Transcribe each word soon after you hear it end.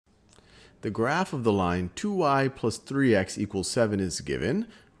The graph of the line 2y plus 3x equals 7 is given.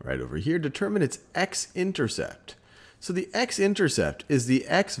 Right over here, determine its x-intercept. So the x-intercept is the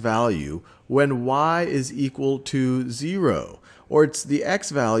x value when y is equal to 0. Or it's the x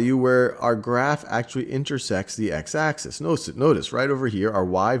value where our graph actually intersects the x-axis. Notice right over here, our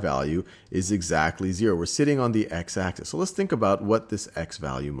y value is exactly 0. We're sitting on the x-axis. So let's think about what this x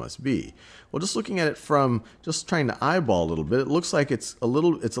value must be. Well, just looking at it from just trying to eyeball a little bit, it looks like it's a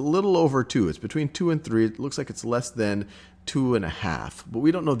little over 2. It's between 2 and 3. It looks like it's less than 2.5, but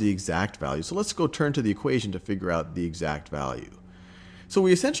we don't know the exact value. So let's go turn to the equation to figure out the exact value. So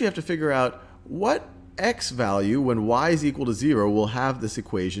we essentially have to figure out what x value when y is equal to 0 will have this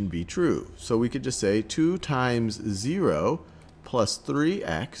equation be true. So we could just say 2 times 0 plus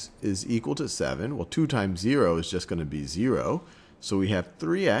 3x is equal to 7. Well, 2 times 0 is just going to be 0. So we have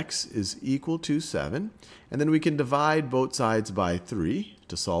 3x is equal to 7. And then we can divide both sides by 3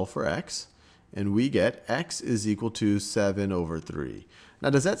 to solve for x. And we get x is equal to 7 over 3. Now,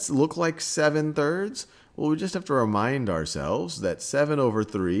 does that look like 7/3? Well, we just have to remind ourselves that 7 over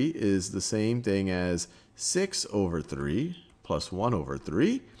 3 is the same thing as 6 over 3 plus 1 over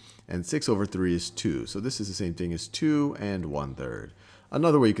 3. And 6 over 3 is 2. So this is the same thing as 2 and 1/3.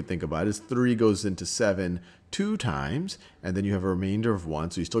 Another way you could think about it is 3 goes into 7 2 times, and then you have a remainder of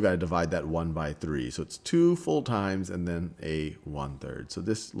 1. So you still got to divide that 1 by 3. So it's 2 full times and then a 1/3. So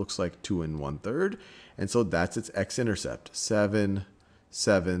this looks like 2 and 1/3. And so that's its x-intercept,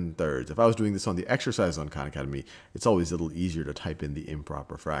 7/7. If I was doing this on the exercise on Khan Academy, it's always a little easier to type in the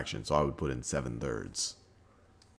improper fraction. So I would put in 7/3.